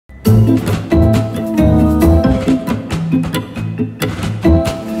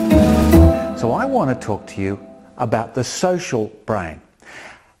want to talk to you about the social brain.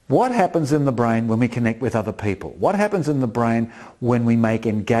 What happens in the brain when we connect with other people? What happens in the brain when we make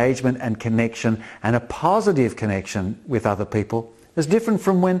engagement and connection and a positive connection with other people is different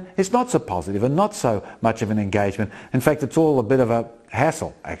from when it's not so positive and not so much of an engagement. In fact, it's all a bit of a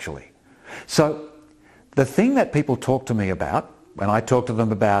hassle, actually. So the thing that people talk to me about, when I talk to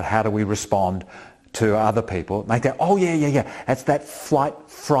them about how do we respond to other people, they go, oh yeah, that's that flight,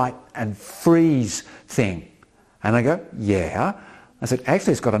 fright and freeze thing. And I go, yeah. I said,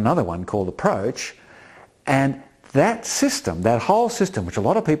 actually it's got another one called approach, and that system, that whole system, which a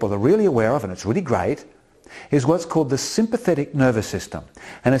lot of people are really aware of and it's really great, is what's called the sympathetic nervous system.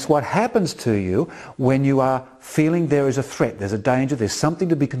 And it's what happens to you when you are feeling there is a threat, there's a danger, there's something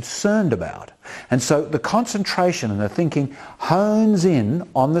to be concerned about. And so the concentration and the thinking hones in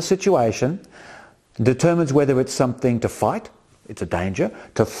on the situation, determines whether it's something to fight, it's a danger,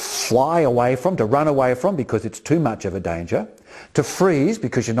 to fly away from, to run away from because it's too much of a danger, to freeze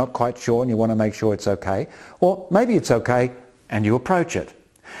because you're not quite sure and you want to make sure it's okay, or maybe it's okay and you approach it.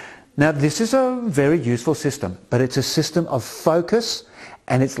 Now this is a very useful system, but it's a system of focus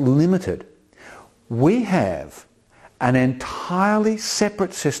and it's limited. We have an entirely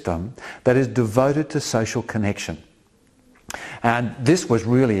separate system that is devoted to social connection. And this was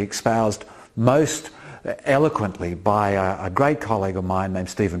really espoused most eloquently by a great colleague of mine named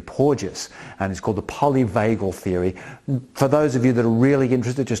Stephen Porges, and it's called the polyvagal theory. For those of you that are really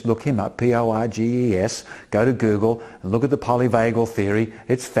interested, just look him up, P-O-R-G-E-S, go to Google and look at the polyvagal theory.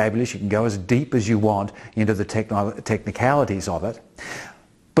 It's fabulous. You can go as deep as you want into the technicalities of it.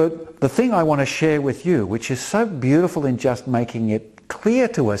 But the thing I want to share with you, which is so beautiful in just making it clear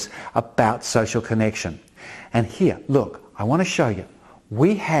to us about social connection. And here, look, I want to show you.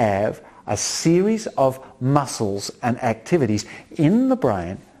 We have a series of muscles and activities in the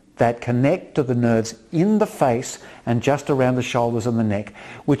brain that connect to the nerves in the face and just around the shoulders and the neck,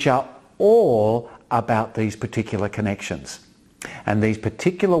 which are all about these particular connections and these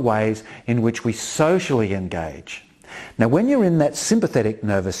particular ways in which we socially engage. Now when you're in that sympathetic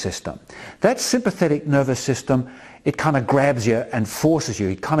nervous system, it kind of grabs you and forces you,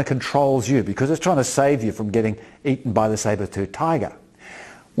 it kind of controls you because it's trying to save you from getting eaten by the saber-toothed tiger.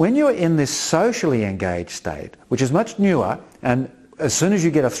 When you're in this socially engaged state, which is much newer, and as soon as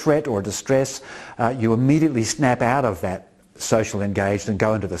you get a threat or a distress, you immediately snap out of that social engaged and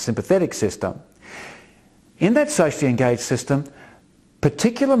go into the sympathetic system. In that socially engaged system,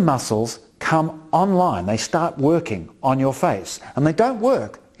 particular muscles come online. They start working on your face, and they don't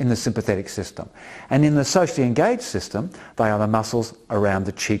work in the sympathetic system. And in the socially engaged system, they are the muscles around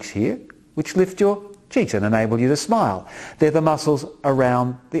the cheeks here, which lift your cheeks and enable you to smile. They're the muscles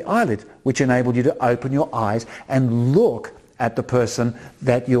around the eyelids, which enable you to open your eyes and look at the person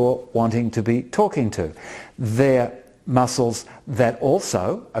that you're wanting to be talking to. They're muscles that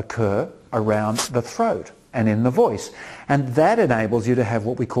also occur around the throat and in the voice. And that enables you to have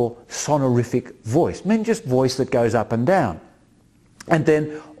what we call sonorific voice, meaning just voice that goes up and down. And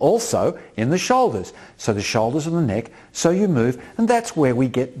then also in the shoulders. So the shoulders and the neck, so you move, and that's where we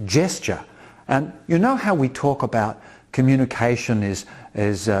get gesture. And you know how we talk about communication is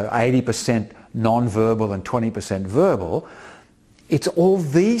 80% non-verbal and 20% verbal? It's all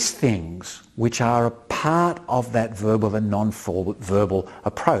these things which are a part of that verbal and non-verbal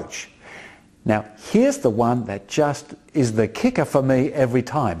approach. Now, here's the one that just is the kicker for me every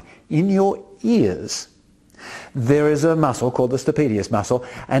time. In your ears, there is a muscle called the stapedius muscle,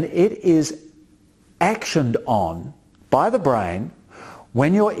 and it is actioned on by the brain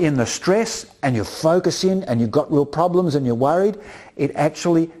when you're in the stress and you're focusing and you've got real problems and you're worried. It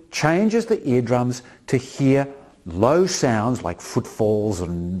actually changes the eardrums to hear low sounds like footfalls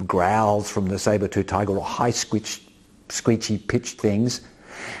and growls from the saber-toothed tiger or high screechy pitched things.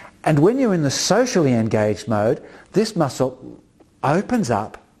 And when you're in the socially engaged mode, this muscle opens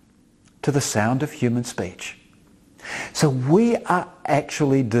up to the sound of human speech. So we are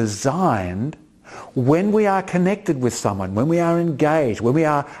actually designed, when we are connected with someone, when we are engaged, when we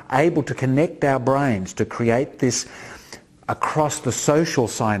are able to connect our brains to create this across the social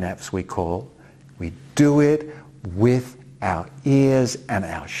synapse we do it with our ears and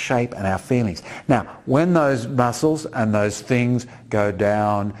our shape and our feelings. Now, when those muscles and those things go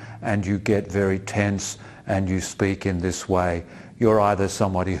down and you get very tense and you speak in this way, you're either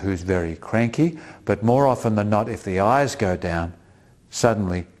somebody who's very cranky, but more often than not, if the eyes go down,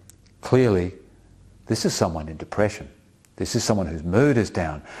 suddenly, clearly, this is someone in depression. This is someone whose mood is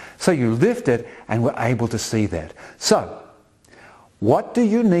down. So you lift it and we're able to see that. So, what do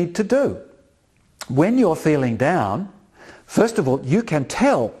you need to do? When you're feeling down, first of all, you can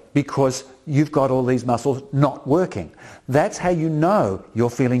tell because you've got all these muscles not working. That's how you know you're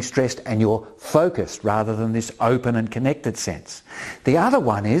feeling stressed and you're focused rather than this open and connected sense. The other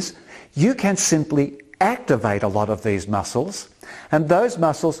one is you can simply activate a lot of these muscles, and those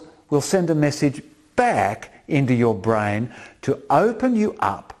muscles will send a message back into your brain to open you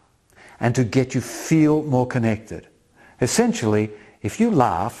up and to get you feel more connected. Essentially, if you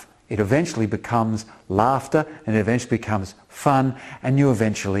laugh, it eventually becomes laughter and it eventually becomes fun, and you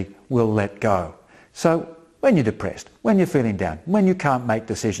eventually will let go. So when you're depressed, when you're feeling down, when you can't make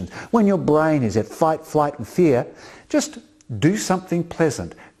decisions, when your brain is at fight, flight and fear, just do something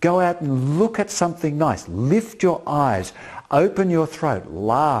pleasant. Go out and look at something nice. Lift your eyes, open your throat,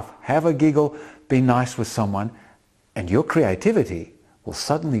 laugh, have a giggle, be nice with someone, and your creativity will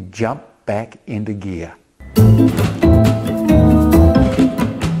suddenly jump back into gear.